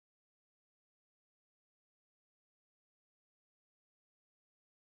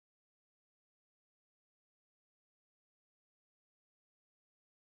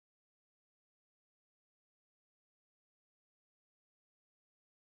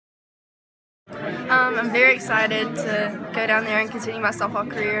I'm very excited to go down there and continue my softball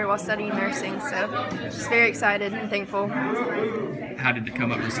career while studying nursing, so just very excited and thankful. How did it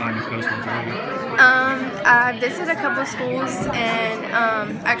come up to sign with Coastal Georgia? I visited a couple of schools and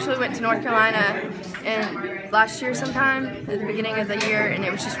actually went to North Carolina last year sometime at the beginning of the year, and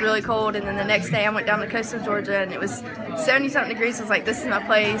it was just really cold, and then the next day I went down to Coastal Georgia and it was 70-something degrees. I was like, this is my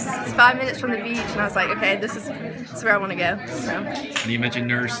place. It's 5 minutes from the beach, and I was like, okay, this is where I want to go. So. And you mentioned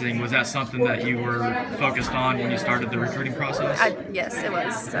nursing. Was that something that you were focused on when you started the recruiting process? Yes, it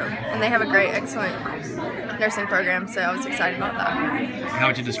was. So, and they have a great, excellent nursing program, so I was excited about that. How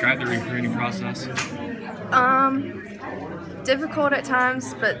would you describe the recruiting process? Difficult at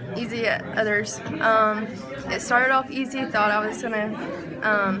times, but easy at others. It started off easy. Thought I was gonna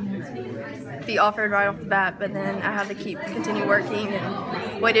be offered right off the bat, but then I had to continue working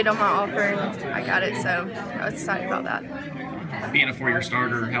and waited on my offer, and I got it. So I was excited about that. Being a four-year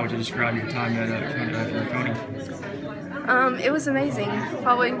starter, how would you describe your time at Oconee? It was amazing.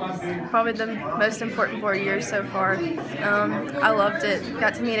 Probably the most important 4 years so far. I loved it.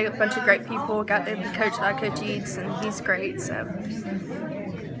 Got to meet a bunch of great people. Got to be coached by Coach Eads, and he's great. So.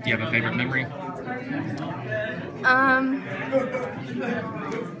 Do you have a favorite memory?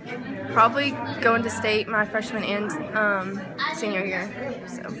 Probably going to state my freshman and senior year.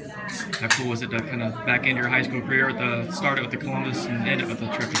 So. How cool was it to kind of back into your high school career start it with the Columbus and end it with the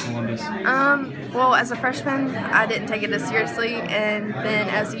trip to Columbus? Well, as a freshman, I didn't take it as seriously, and then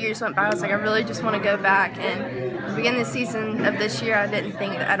as the years went by, I was like, I really just want to go back. And at the beginning of the season of this year, I didn't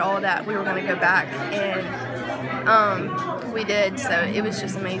think at all that we were going to go back, and we did. So it was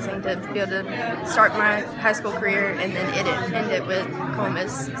just amazing to be able to start my high school career and then end it with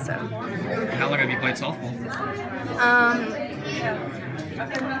Columbus. So. How long have you played softball?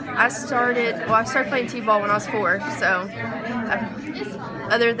 I started playing t-ball when I was 4, so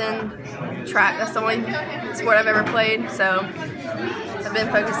other than track, that's the only sport I've ever played, so I've been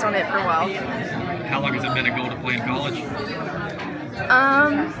focused on it for a while. How long has it been a goal to play in college?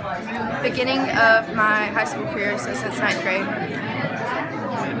 Beginning of my high school career, so since 9th grade.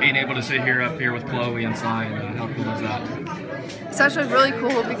 And being able to sit up here with Chloe and Sion, how cool is that? It's actually really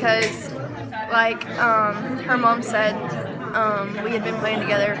cool because, like her mom said, we had been playing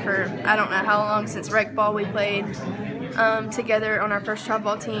together for I don't know how long, since rec ball we played together on our first travel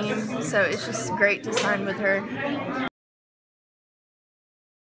ball team, so it's just great to sign with her.